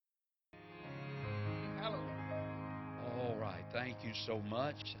thank you so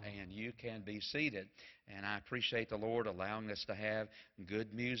much, and you can be seated. And I appreciate the Lord allowing us to have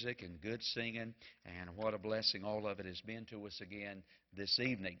good music and good singing, and what a blessing all of it has been to us again this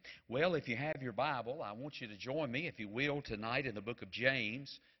evening. Well, if you have your Bible, I want you to join me, if you will, tonight in the book of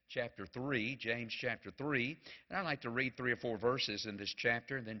James, chapter 3, James chapter 3. And I'd like to read 3 or 4 verses in this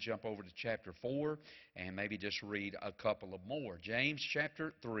chapter and then jump over to chapter 4 and maybe just read a couple of more. James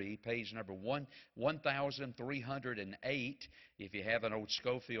chapter 3, page number 1308, if you have an old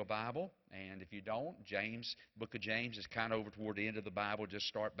Schofield Bible. And if you don't, James, book of James is kind of over toward the end of the Bible. Just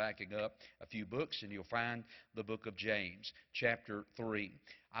start backing up a few books and you'll find the book of James, chapter 3.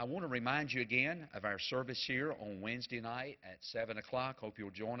 I want to remind you again of our service here on Wednesday night at 7 o'clock. Hope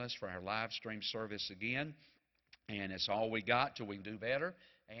you'll join us for our live stream service again. And it's all we got till we can do better.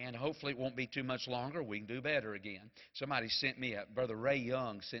 And hopefully it won't be too much longer. We can do better again. Somebody sent me, Brother Ray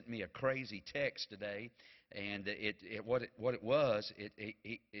Young sent me a crazy text today. And what it was,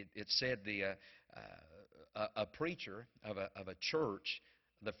 it said a preacher of a church,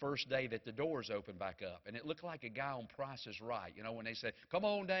 the first day that the doors opened back up. And it looked like a guy on Price is Right. You know, when they said, come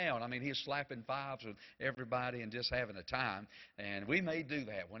on down. I mean, he's slapping fives with everybody and just having a time. And we may do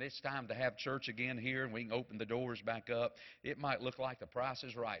that. When it's time to have church again here and we can open the doors back up, it might look like the Price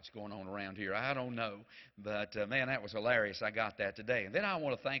is Right's going on around here. I don't know. But, man, that was hilarious. I got that today. And then I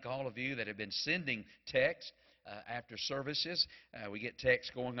want to thank all of you that have been sending texts. After services, we get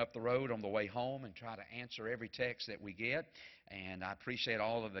texts going up the road on the way home and try to answer every text that we get. And I appreciate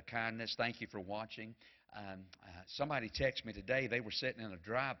all of the kindness. Thank you for watching. Somebody texted me today. They were sitting in a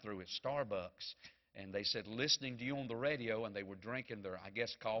drive-thru at Starbucks. And they said, listening to you on the radio, and they were drinking their, I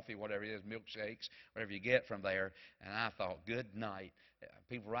guess, coffee, whatever it is, milkshakes, whatever you get from there. And I thought, good night.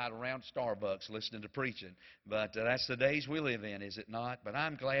 People ride around Starbucks listening to preaching. But that's the days we live in, is it not? But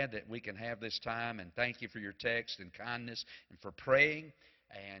I'm glad that we can have this time, and thank you for your text and kindness and for praying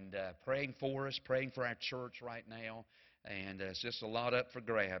and praying for us, praying for our church right now. And it's just a lot up for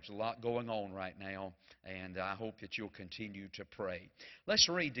grabs, a lot going on right now, and I hope that you'll continue to pray. Let's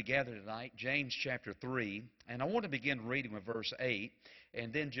read together tonight, James chapter 3, and I want to begin reading with verse 8,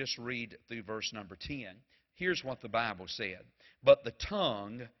 and then just read through verse number 10. Here's what the Bible said. But the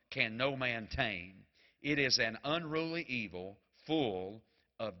tongue can no man tame. It is an unruly evil, full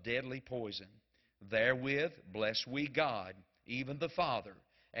of deadly poison. Therewith bless we God, even the Father,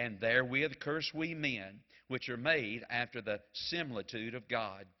 and therewith curse we men, which are made after the similitude of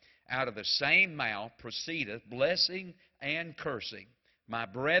God. Out of the same mouth proceedeth blessing and cursing. My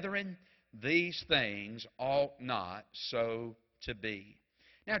brethren, these things ought not so to be.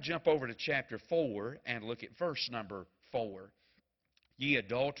 Now jump over to chapter 4 and look at verse number 4. Ye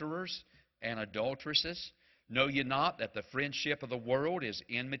adulterers and adulteresses, know ye not that the friendship of the world is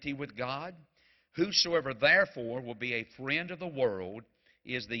enmity with God? Whosoever therefore will be a friend of the world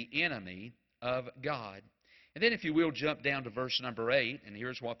is the enemy of God. And then if you will, jump down to verse number 8, and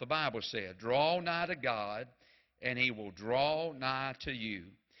here's what the Bible said. Draw nigh to God, and He will draw nigh to you.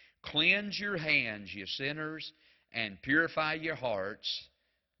 Cleanse your hands, ye sinners, and purify your hearts,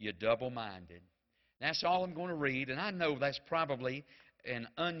 ye double-minded. That's all I'm going to read, and I know that's probably an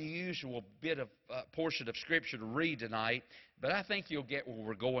unusual bit of portion of Scripture to read tonight, but I think you'll get where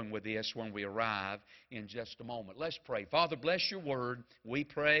we're going with this when we arrive in just a moment. Let's pray. Father, bless your word. We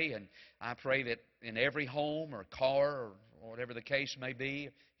pray, and I pray that in every home or car or whatever the case may be,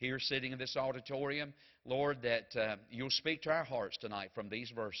 here sitting in this auditorium, Lord, that you'll speak to our hearts tonight from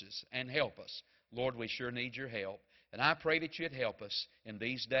these verses and help us. Lord, we sure need your help. And I pray that you'd help us in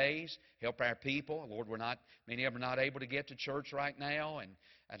these days, help our people. Lord, many of them are not able to get to church right now,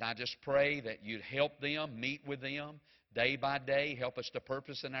 and I just pray that you'd help them, meet with them day by day. Help us to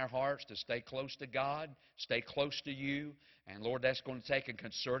purpose in our hearts to stay close to God, stay close to you. And Lord, that's going to take a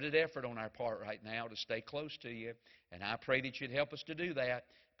concerted effort on our part right now to stay close to you. And I pray that you'd help us to do that.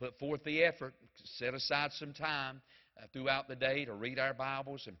 Put forth the effort, set aside some time throughout the day to read our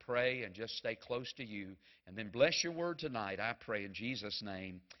Bibles and pray and just stay close to you. And then bless your word tonight, I pray in Jesus'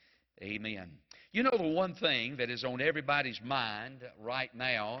 name. Amen. You know, the one thing that is on everybody's mind right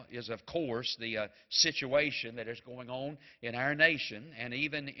now is, of course, the situation that is going on in our nation and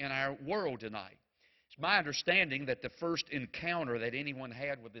even in our world tonight. It's my understanding that the first encounter that anyone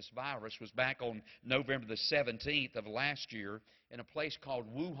had with this virus was back on November the 17th of last year in a place called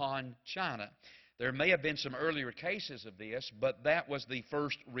Wuhan, China. There may have been some earlier cases of this, but that was the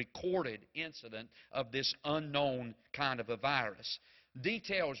first recorded incident of this unknown kind of a virus.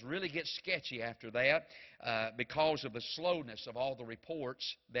 Details really get sketchy after that because of the slowness of all the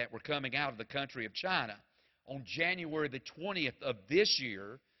reports that were coming out of the country of China. On January the 20th of this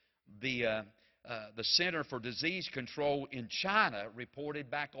year, the the Center for Disease Control in China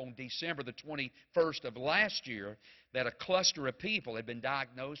reported back on December the 21st of last year that a cluster of people had been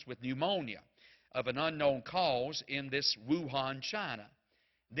diagnosed with pneumonia of an unknown cause in this Wuhan, China.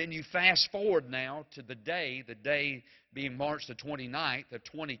 Then you fast forward now to the day being March the 29th of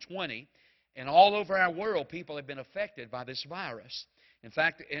 2020, and all over our world people have been affected by this virus. In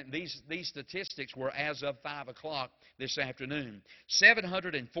fact, these statistics were as of 5 o'clock this afternoon.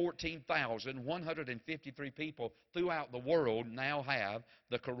 714,153 people throughout the world now have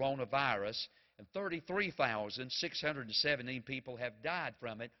the coronavirus, and 33,617 people have died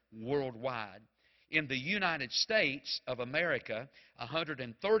from it worldwide. In the United States of America,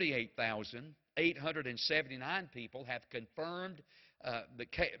 138,879 people have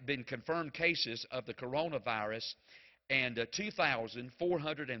been confirmed cases of the coronavirus, and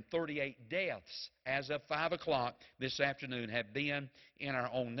 2,438 deaths as of 5 o'clock this afternoon have been in our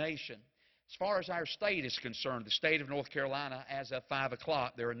own nation. As far as our state is concerned, the state of North Carolina, as of 5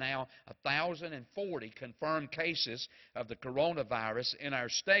 o'clock, there are now 1,040 confirmed cases of the coronavirus in our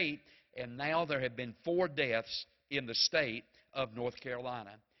state, and now there have been 4 deaths in the state of North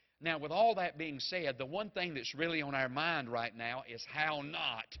Carolina. Now, with all that being said, the one thing that's really on our mind right now is how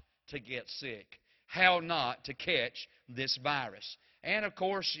not to get sick, how not to catch this virus. And, of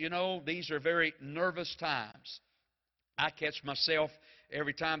course, you know, these are very nervous times. I catch myself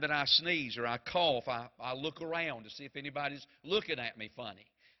every time that I sneeze or I cough, I look around to see if anybody's looking at me funny.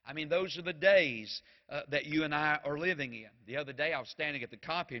 I mean, those are the days that you and I are living in. The other day I was standing at the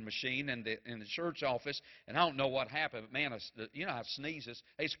copying machine in the church office, and I don't know what happened, but man, you know how sneezes,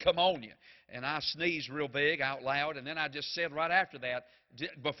 they just come on you. And I sneezed real big out loud, and then I just said right after that,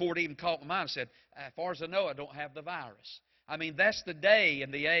 before it even caught my mind, I said, as far as I know, I don't have the virus. I mean, that's the day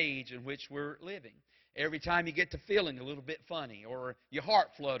and the age in which we're living. Every time you get to feeling a little bit funny or your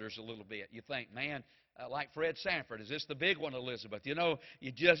heart flutters a little bit, you think, man, like Fred Sanford, is this the big one, Elizabeth? You know,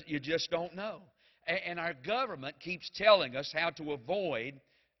 you just don't know. And our government keeps telling us how to avoid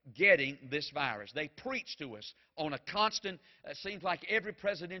getting this virus. They preach to us on a constant, it seems like every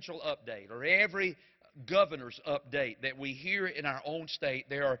presidential update or every governor's update that we hear in our own state,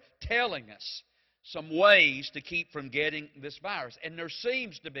 they are telling us some ways to keep from getting this virus. And there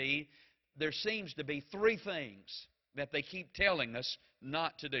seems to be 3 things that they keep telling us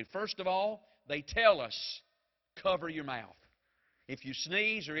not to do. First of all, they tell us, cover your mouth. If you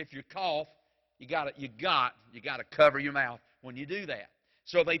sneeze or if you cough, you got to cover your mouth when you do that.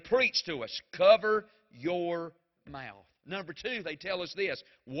 So they preach to us, cover your mouth. Number 2, they tell us this,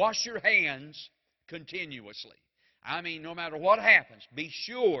 wash your hands continuously. I mean, no matter what happens, be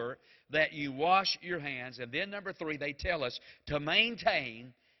sure that you wash your hands. And then number 3, they tell us to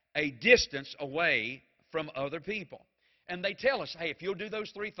maintain a distance away from other people. And they tell us, hey, if you'll do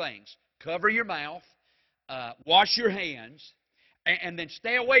those 3 things, cover your mouth, wash your hands, and then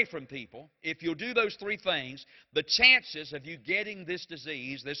stay away from people. If you'll do those 3 things, the chances of you getting this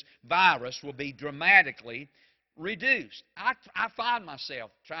disease, this virus, will be dramatically reduced. I find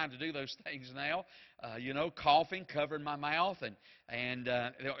myself trying to do those things now, coughing, covering my mouth, and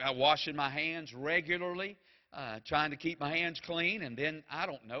washing my hands regularly. Trying to keep my hands clean, and then, I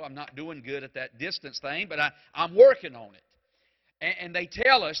don't know, I'm not doing good at that distance thing, but I'm working on it. And they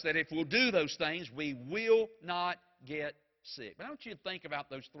tell us that if we'll do those things, we will not get sick. But I want you to think about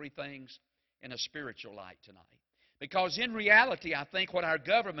those 3 things in a spiritual light tonight. Because in reality, I think what our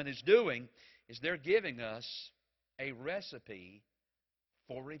government is doing is they're giving us a recipe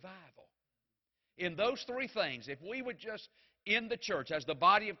for revival. In those 3 things, if we would just, in the church, as the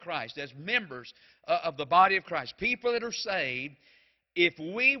body of Christ, as members of the body of Christ, people that are saved, if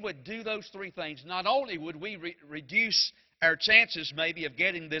we would do those 3 things, not only would we reduce our chances maybe of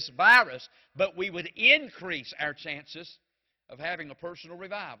getting this virus, but we would increase our chances of having a personal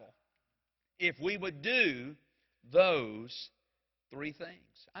revival. If we would do those 3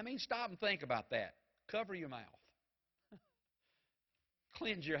 things. I mean, stop and think about that. Cover your mouth.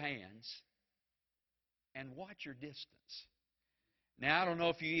 Cleanse your hands. And watch your distance. Now, I don't know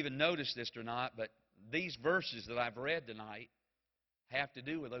if you even noticed this or not, but these verses that I've read tonight have to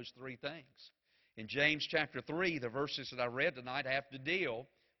do with those 3 things. In James chapter 3, the verses that I read tonight have to deal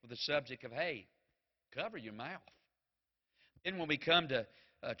with the subject of, hey, cover your mouth. Then when we come to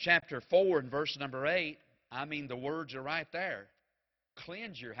chapter 4 and verse number 8, I mean, the words are right there.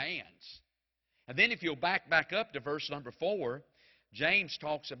 Cleanse your hands. And then if you'll back up to verse number 4, James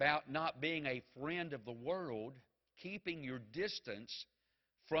talks about not being a friend of the world, keeping your distance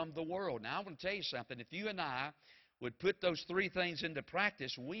from the world. Now, I want to tell you something. If you and I would put those 3 things into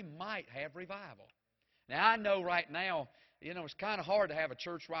practice, we might have revival. Now, I know right now it's kind of hard to have a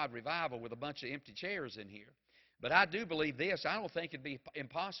church-wide revival with a bunch of empty chairs in here. But I do believe this. I don't think it'd be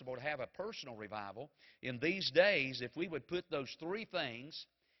impossible to have a personal revival in these days if we would put those three things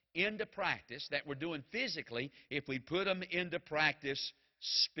into practice that we're doing physically, if we put them into practice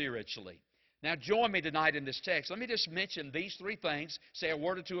spiritually. Now, join me tonight in this text. Let me just mention these three things, say a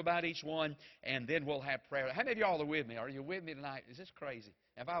word or two about each one, and then we'll have prayer. How many of y'all are with me? Are you with me tonight? Is this crazy?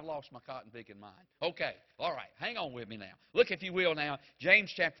 Have I lost my cotton picking mind? Okay, all right. Hang on with me now. Look, if you will, now,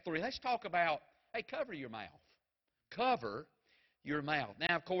 James chapter 3. Let's talk about, hey, cover your mouth. Cover your mouth.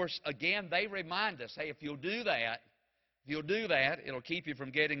 Now, of course, again, they remind us, hey, if you'll do that, it'll keep you from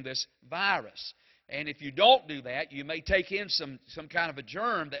getting this virus. And if you don't do that, you may take in some kind of a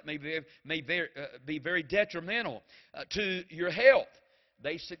germ that may be very detrimental to your health.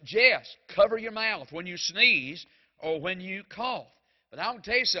 They suggest cover your mouth when you sneeze or when you cough. But I want to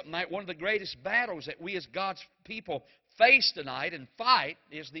tell you something tonight. One of the greatest battles that we as God's people face tonight and fight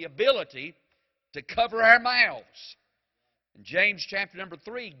is the ability to cover our mouths. In James chapter number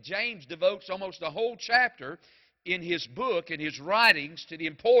 3, James devotes almost a whole chapter in his book, in his writings, to the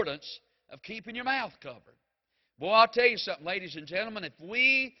importance of keeping your mouth covered. Boy, I'll tell you something, ladies and gentlemen, if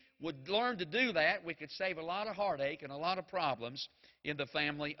we would learn to do that, we could save a lot of heartache and a lot of problems in the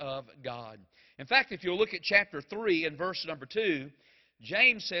family of God. In fact, if you'll look at chapter 3 and verse number 2,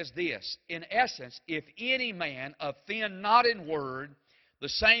 James says this, in essence, if any man offend not in word, the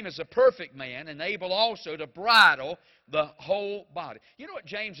same as a perfect man, and able also to bridle the whole body. You know what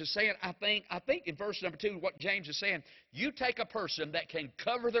James is saying? I think in verse number 2, what James is saying, you take a person that can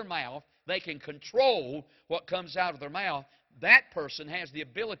cover their mouth, they can control what comes out of their mouth, that person has the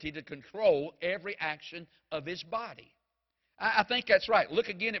ability to control every action of his body. I think that's right. Look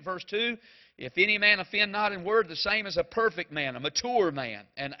again at verse 2. If any man offend not in word, the same as a perfect man, a mature man,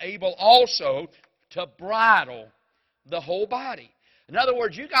 and able also to bridle the whole body. In other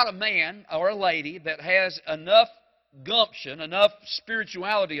words, you got a man or a lady that has enough gumption, enough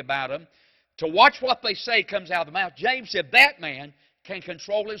spirituality about them to watch what they say comes out of the mouth. James said that man can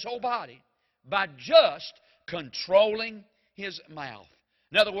control his whole body by just controlling his mouth.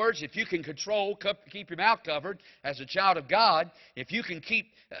 In other words, if you can keep your mouth covered as a child of God, if you can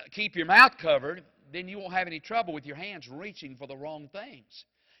keep your mouth covered, then you won't have any trouble with your hands reaching for the wrong things.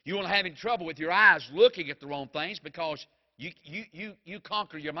 You won't have any trouble with your eyes looking at the wrong things because you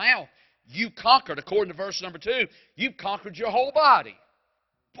conquer your mouth. You conquered, according to verse number 2, you've conquered your whole body.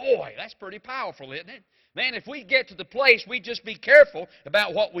 Boy, that's pretty powerful, isn't it? Man, if we get to the place we just be careful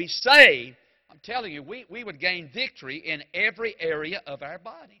about what we say, I'm telling you, we would gain victory in every area of our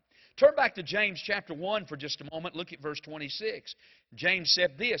body. Turn back to James chapter 1 for just a moment. Look at verse 26. James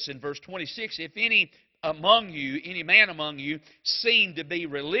said this in verse 26, if any man among you seem to be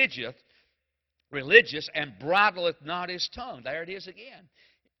religious and bridleth not his tongue. There it is again.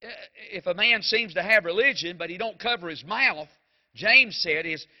 If a man seems to have religion, but he don't cover his mouth, James said,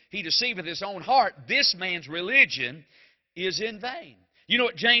 he deceiveth his own heart, this man's religion is in vain. You know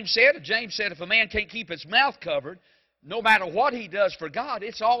what James said? James said if a man can't keep his mouth covered, no matter what he does for God,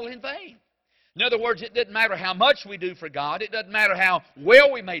 it's all in vain. In other words, it doesn't matter how much we do for God. It doesn't matter how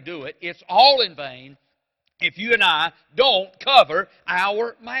well we may do it. It's all in vain if you and I don't cover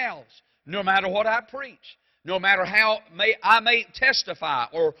our mouths. No matter what I preach, no matter how I may testify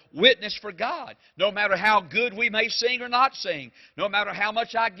or witness for God, no matter how good we may sing or not sing, no matter how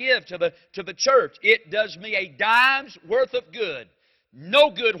much I give to the church, it does me a dime's worth of good.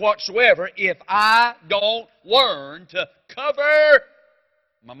 No good whatsoever if I don't learn to cover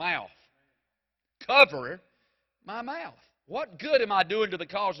my mouth. Cover my mouth. What good am I doing to the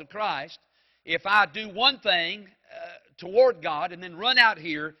cause of Christ if I do one thing toward God and then run out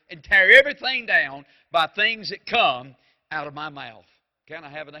here and tear everything down by things that come out of my mouth? Can I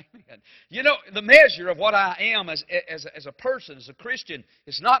have an amen? You know, the measure of what I am as a person, as a Christian,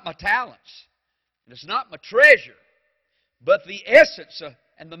 is not my talents. It's not my treasure. But the essence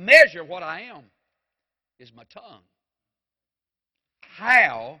and the measure of what I am is my tongue.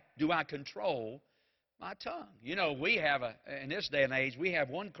 How do I control my tongue? You know, we have in this day and age, we have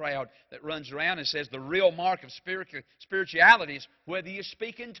one crowd that runs around and says the real mark of spirituality is whether you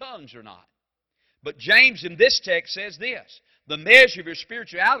speak in tongues or not. But James in this text says this, the measure of your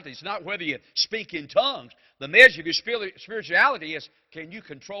spirituality is not whether you speak in tongues. The measure of your spirituality is, can you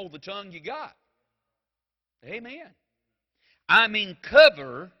control the tongue you got? Amen. I mean,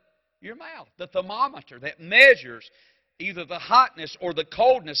 cover your mouth. The thermometer that measures either the hotness or the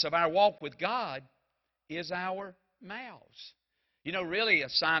coldness of our walk with God is our mouths. You know, really a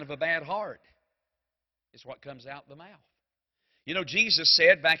sign of a bad heart is what comes out the mouth. You know, Jesus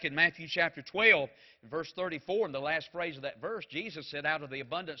said back in Matthew chapter 12, verse 34, in the last phrase of that verse, Jesus said, out of the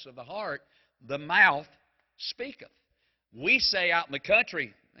abundance of the heart, the mouth speaketh. We say out in the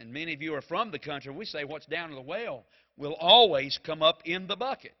country, and many of you are from the country, we say what's down in the well will always come up in the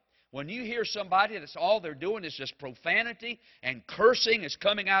bucket. When you hear somebody that's all they're doing is just profanity and cursing is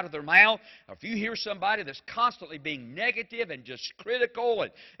coming out of their mouth, or if you hear somebody that's constantly being negative and just critical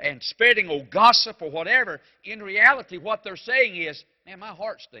and spreading old gossip or whatever, in reality what they're saying is, man, my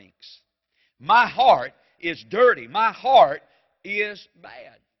heart stinks. My heart is dirty. My heart is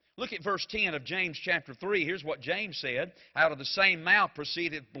bad. Look at verse 10 of James chapter 3. Here's what James said. Out of the same mouth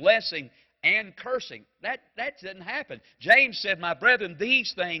proceedeth blessing and cursing. That didn't happen. James said, my brethren,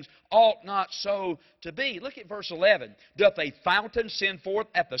 these things ought not so to be. Look at verse 11. Doth a fountain send forth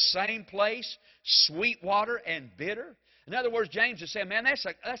at the same place sweet water and bitter? In other words, James is saying, man,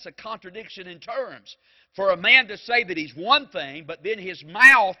 that's a contradiction in terms. For a man to say that he's one thing, but then his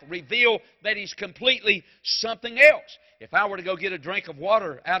mouth reveal that he's completely something else. If I were to go get a drink of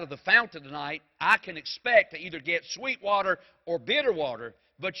water out of the fountain tonight, I can expect to either get sweet water or bitter water,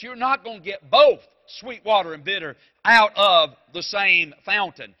 but you're not going to get both sweet water and bitter out of the same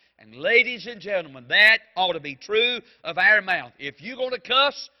fountain. And ladies and gentlemen, that ought to be true of our mouth. If you're going to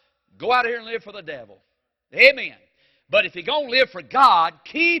cuss, go out here and live for the devil. Amen. But if you're going to live for God,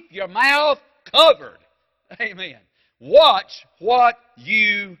 keep your mouth covered. Amen. Watch what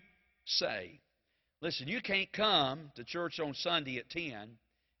you say. Listen, you can't come to church on Sunday at 10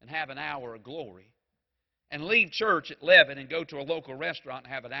 and have an hour of glory and leave church at 11 and go to a local restaurant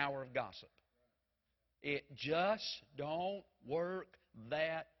and have an hour of gossip. It just don't work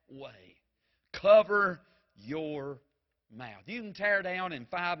that way. Cover your mouth. You can tear down in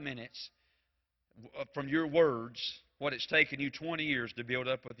 5 minutes from your words what it's taken you 20 years to build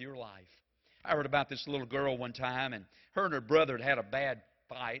up with your life. I heard about this little girl one time, and her brother had a bad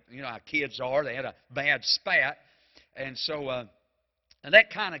fight. You know how kids are. They had a bad spat. And so and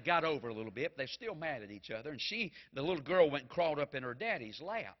that kind of got over a little bit. They're still mad at each other. And the little girl went and crawled up in her daddy's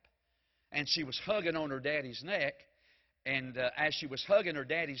lap. And she was hugging on her daddy's neck. And as she was hugging her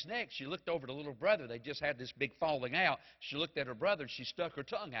daddy's neck, she looked over to little brother. They just had this big falling out. She looked at her brother, and she stuck her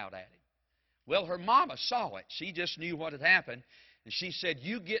tongue out at him. Well, her mama saw it. She just knew what had happened. And she said,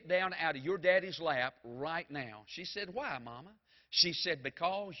 you get down out of your daddy's lap right now. She said, why, Mama? She said,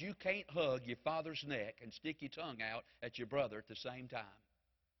 because you can't hug your father's neck and stick your tongue out at your brother at the same time.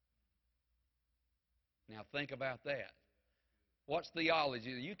 Now think about that. What's theology?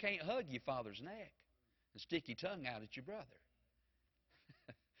 You can't hug your father's neck and stick your tongue out at your brother.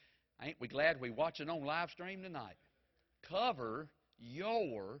 Ain't we glad we're watching on live stream tonight? Cover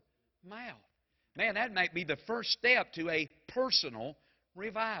your mouth. Man, that might be the first step to a personal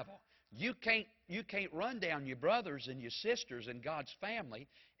revival. You can't run down your brothers and your sisters in God's family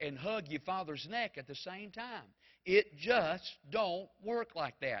and hug your father's neck at the same time. It just don't work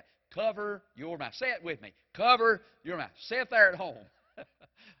like that. Cover your mouth. Say it with me. Cover your mouth. Say it there at home.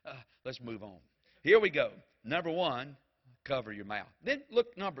 Let's move on. Here we go. Number 1, cover your mouth. Then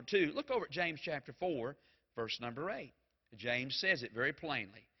look, number 2, look over at James chapter 4, verse number 8. James says it very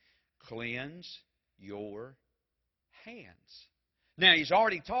plainly. Cleanse your hands. Now, he's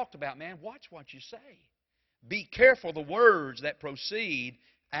already talked about, man, watch what you say. Be careful the words that proceed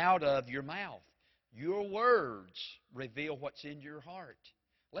out of your mouth. Your words reveal what's in your heart.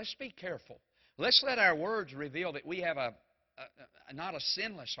 Let's be careful. Let's let our words reveal that we have not a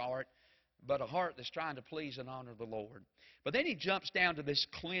sinless heart, but a heart that's trying to please and honor the Lord. But then he jumps down to this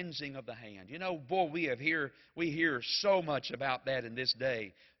cleansing of the hand. You know, boy, we hear so much about that in this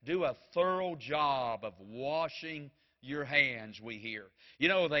day. Do a thorough job of washing your hands, we hear. You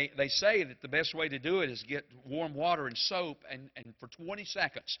know, they say that the best way to do it is get warm water and soap and for 20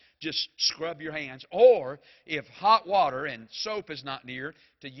 seconds just scrub your hands. Or if hot water and soap is not near,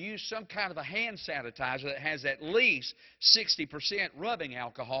 to use some kind of a hand sanitizer that has at least 60% rubbing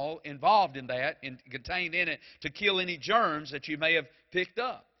alcohol involved in that and contained in it to kill any germs that you may have picked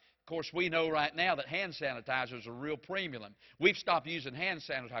up. Of course, we know right now that hand sanitizer is a real premium. We've stopped using hand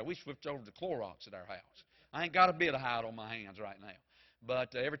sanitizer. We switched over to Clorox at our house. I ain't got a bit of hide on my hands right now.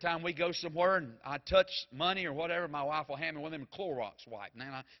 But every time we go somewhere and I touch money or whatever, my wife will hand me one of them Clorox wipes.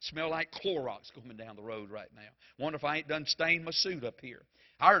 Man, I smell like Clorox coming down the road right now. Wonder if I ain't done stained my suit up here.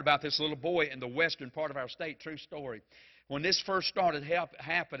 I heard about this little boy in the western part of our state, true story. When this first started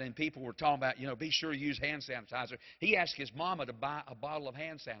happening, people were talking about, be sure you use hand sanitizer. He asked his mama to buy a bottle of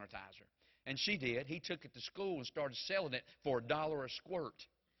hand sanitizer. And she did. He took it to school and started selling it for $1 a squirt.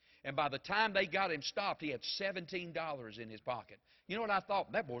 And by the time they got him stopped, he had $17 in his pocket. You know what I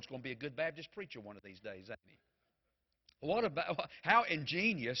thought? That boy's going to be a good Baptist preacher one of these days, ain't he? What about, how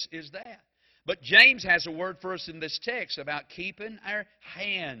ingenious is that? But James has a word for us in this text about keeping our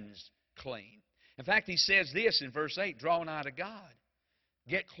hands clean. In fact, he says this in verse 8, draw nigh to God.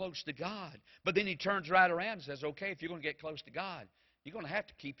 Get close to God. But then he turns right around and says, okay, if you're going to get close to God, you're going to have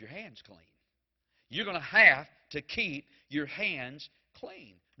to keep your hands clean. You're going to have to keep your hands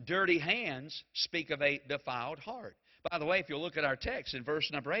clean. Dirty hands speak of a defiled heart. By the way, if you look at our text in verse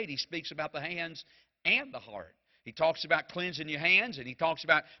number 8, he speaks about the hands and the heart. He talks about cleansing your hands, and he talks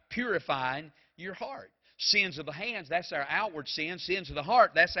about purifying your heart. Sins of the hands, that's our outward sins. Sins of the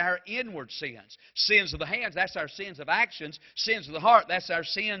heart, that's our inward sins. Sins of the hands, that's our sins of actions. Sins of the heart, that's our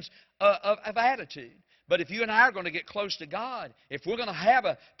sins of attitude. But if you and I are going to get close to God, if we're going to have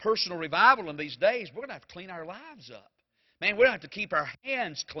a personal revival in these days, we're going to have to clean our lives up. Man, we're going to have to keep our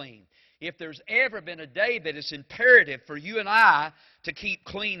hands clean. If there's ever been a day that it's imperative for you and I to keep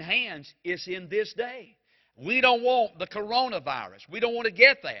clean hands, it's in this day. We don't want the coronavirus. We don't want to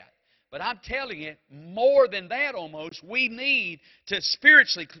get that. But I'm telling you, more than that almost, we need to,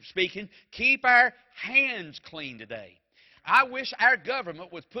 spiritually speaking, keep our hands clean today. I wish our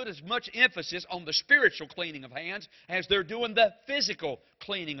government would put as much emphasis on the spiritual cleaning of hands as they're doing the physical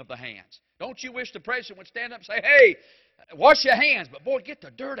cleaning of the hands. Don't you wish the president would stand up and say, hey, wash your hands, but boy, get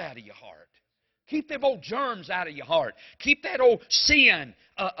the dirt out of your heart. Keep them old germs out of your heart. Keep that old sin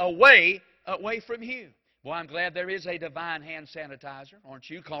away from you. Well, I'm glad there is a divine hand sanitizer, aren't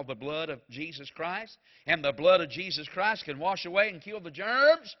you, called the blood of Jesus Christ. And the blood of Jesus Christ can wash away and kill the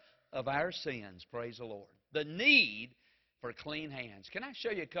germs of our sins. Praise the Lord. The need for clean hands. Can I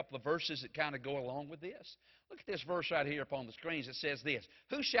show you a couple of verses that kind of go along with this? Look at this verse right here upon the screens. It says this,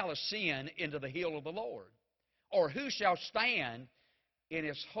 who shall ascend into the hill of the Lord? Or who shall stand in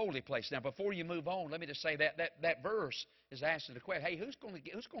His holy place? Now, before you move on, let me just say that verse is asking the question, hey, who's going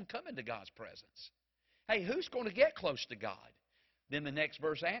to come into God's presence? Hey, who's going to get close to God? Then the next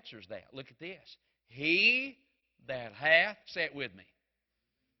verse answers that. Look at this. He that hath, say it with me,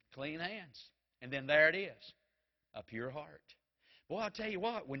 clean hands. And then there it is, a pure heart. Well, I'll tell you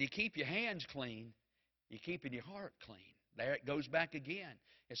what, when you keep your hands clean, you're keeping your heart clean. There it goes back again.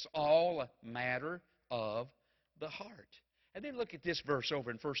 It's all a matter of the heart. And then look at this verse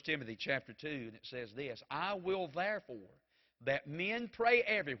over in 1 Timothy chapter 2, and it says this, I will therefore that men pray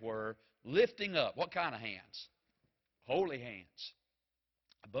everywhere, lifting up, what kind of hands? Holy hands.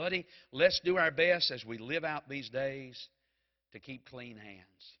 Buddy, let's do our best as we live out these days to keep clean hands.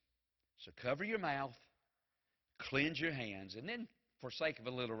 So cover your mouth, cleanse your hands, and then for sake of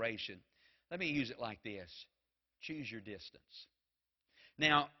alliteration, let me use it like this. Choose your distance.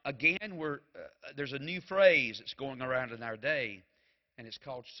 Now, again, there's a new phrase that's going around in our day, and it's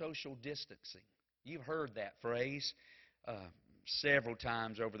called social distancing. You've heard that phrase several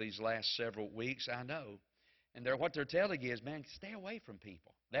times over these last several weeks, I know. And what they're telling you is, man, stay away from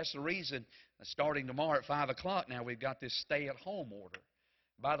people. That's the reason, starting tomorrow at 5 o'clock now, we've got this stay-at-home order.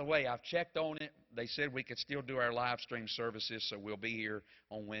 By the way, I've checked on it. They said we could still do our live stream services, so we'll be here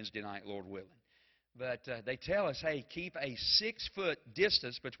on Wednesday night, Lord willing. But they tell us, hey, keep a 6-foot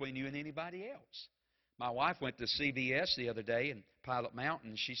distance between you and anybody else. My wife went to CVS the other day in Pilot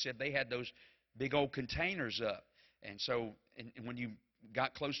Mountain, and she said they had those big old containers up. And so when you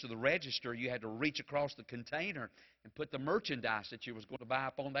got close to the register, you had to reach across the container and put the merchandise that you was going to buy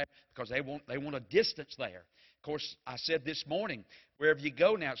up on there because they want a distance there. Of course, I said this morning, wherever you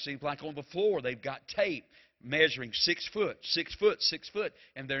go now, it seems like on the floor they've got tape measuring 6 foot, 6 foot, 6 foot,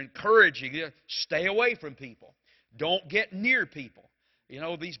 and they're encouraging you to stay away from people. Don't get near people. You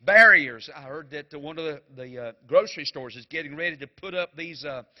know, these barriers. I heard that one of the grocery stores is getting ready to put up these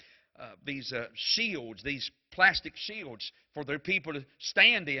shields, these plastic shields for their people to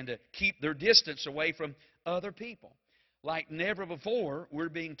stand in to keep their distance away from other people. Like never before, we're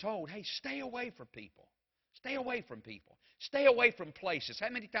being told, hey, stay away from people. Stay away from people. Stay away from places. How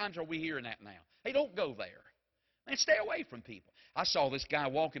many times are we hearing that now? Hey, don't go there. Man, stay away from people. I saw this guy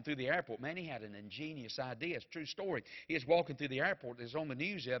walking through the airport. Man, he had an ingenious idea. It's a true story. He was walking through the airport. It was on the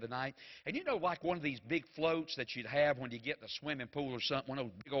news the other night. And you know, like one of these big floats that you'd have when you get in a swimming pool or something, one of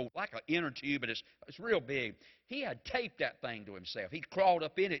those big old, like an inner tube, but it's real big. He had taped that thing to himself. He crawled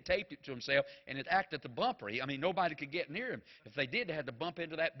up in it, taped it to himself, and it acted the bumper. I mean, nobody could get near him. If they did, they had to bump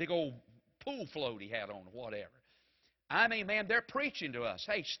into that big old pool float he had on or whatever. I mean, man, they're preaching to us.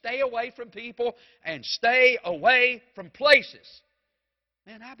 Hey, stay away from people and stay away from places.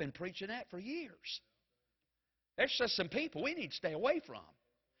 Man, I've been preaching that for years. There's just some people we need to stay away from.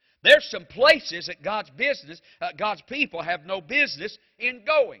 There's some places that God's people have no business in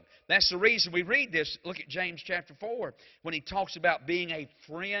going. That's the reason we read this. Look at James chapter 4 when he talks about being a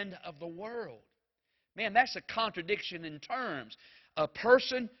friend of the world. Man, that's a contradiction in terms. A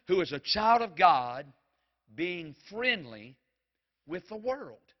person who is a child of God being friendly with the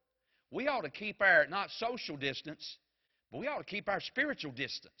world. We ought to keep our, not social distance, but we ought to keep our spiritual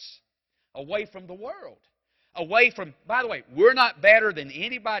distance away from the world. Away from, by the way, we're not better than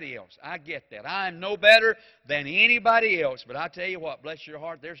anybody else. I get that. I am no better than anybody else. But I tell you what, bless your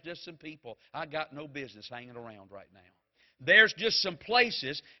heart, there's just some people I got no business hanging around right now. There's just some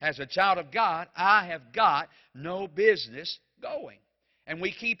places, as a child of God, I have got no business going. And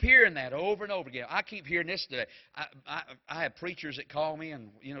we keep hearing that over and over again. I keep hearing this today. I have preachers that call me and,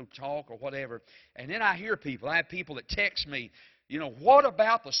 talk or whatever. And then I hear people. I have people that text me, what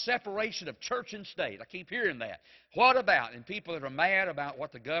about the separation of church and state? I keep hearing that. What about? And people that are mad about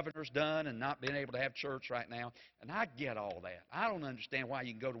what the governor's done and not being able to have church right now. And I get all that. I don't understand why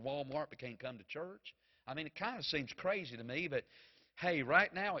you can go to Walmart but can't come to church. I mean, it kind of seems crazy to me, but hey,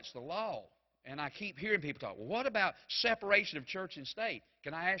 right now it's the law. And I keep hearing people talk, well, what about separation of church and state?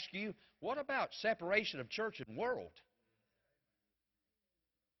 Can I ask you, what about separation of church and world?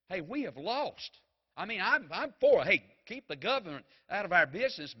 Hey, we have lost. I mean, I'm for, hey, keep the government out of our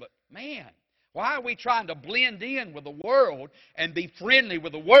business, but man, why are we trying to blend in with the world and be friendly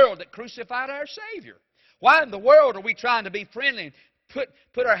with the world that crucified our Savior? Why in the world are we trying to be friendly?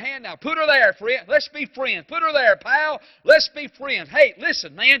 Put our hand down. Put her there, friend. Let's be friends. Put her there, pal. Let's be friends. Hey,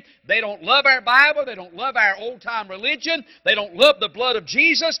 listen, man. They don't love our Bible. They don't love our old-time religion. They don't love the blood of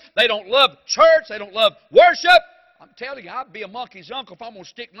Jesus. They don't love church. They don't love worship. I'm telling you, I'd be a monkey's uncle if I'm going to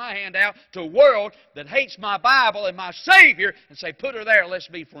stick my hand out to a world that hates my Bible and my Savior and say, put her there. Let's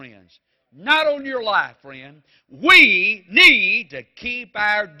be friends. Not on your life, friend. We need to keep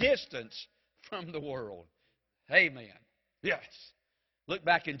our distance from the world. Amen. Yes. Look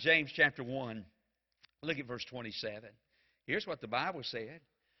back in James chapter 1. Look at verse 27. Here's what the Bible said.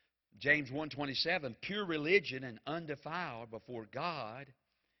 James 1:27, pure religion and undefiled before God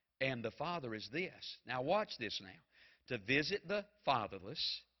and the Father is this. Now watch this now. To visit the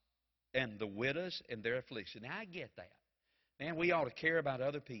fatherless and the widows in their affliction. Now I get that. Man, we ought to care about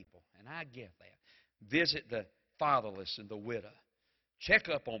other people. And I get that. Visit the fatherless and the widow. Check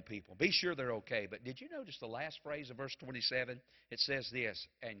up on people. Be sure they're okay. But did you notice the last phrase of verse 27? It says this,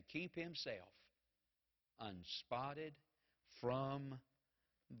 and keep himself unspotted from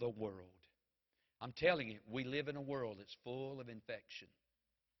the world. I'm telling you, we live in a world that's full of infection.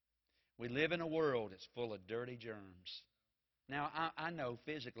 We live in a world that's full of dirty germs. Now, I know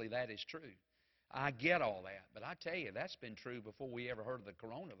physically that is true. I get all that. But I tell you, that's been true before we ever heard of the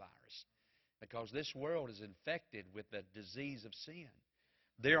coronavirus. Because this world is infected with the disease of sin.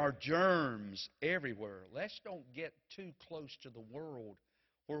 There are germs everywhere. Let's don't get too close to the world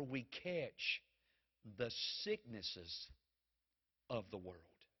where we catch the sicknesses of the world.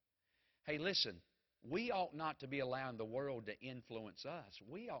 Hey, listen, we ought not to be allowing the world to influence us.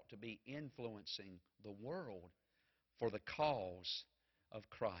 We ought to be influencing the world for the cause of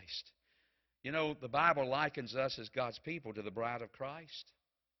Christ. You know, the Bible likens us as God's people to the bride of Christ.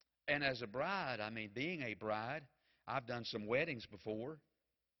 And as a bride, I mean, being a bride, I've done some weddings before.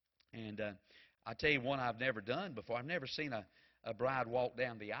 And I tell you one I've never done before. I've never seen a bride walk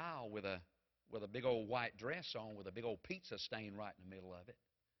down the aisle with a big old white dress on with a big old pizza stain right in the middle of it.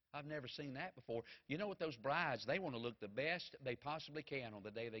 I've never seen that before. You know what, those brides, they want to look the best they possibly can on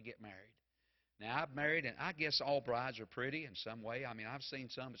the day they get married. Now, I've married, and I guess all brides are pretty in some way. I mean, I've seen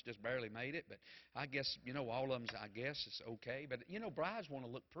some that's just barely made it, but I guess, all of them, I guess, it's okay. But, brides want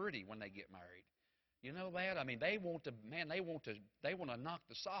to look pretty when they get married. You know that? I mean, they want to knock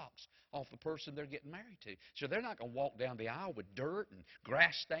the socks off the person they're getting married to. So they're not going to walk down the aisle with dirt and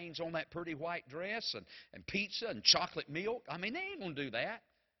grass stains on that pretty white dress and pizza and chocolate milk. I mean, they ain't going to do that.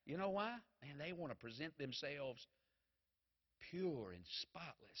 You know why? Man, they want to present themselves pure and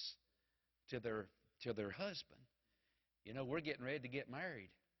spotless to their husband. We're getting ready to get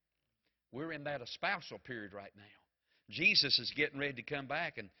married. We're in that espousal period right now. Jesus is getting ready to come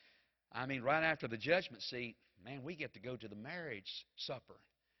back, and I mean, right after the judgment seat, man, we get to go to the marriage supper.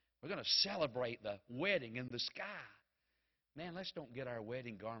 We're going to celebrate the wedding in the sky. Man, let's don't get our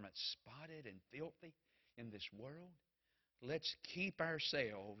wedding garments spotted and filthy in this world. Let's keep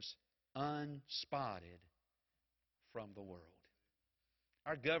ourselves unspotted from the world.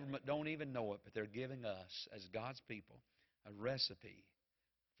 Our government don't even know it, but they're giving us, as God's people, a recipe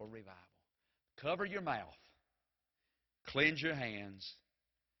for revival. Cover your mouth. Cleanse your hands.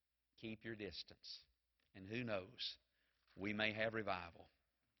 Keep your distance. And who knows, we may have revival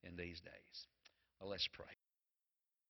in these days. Well, let's pray.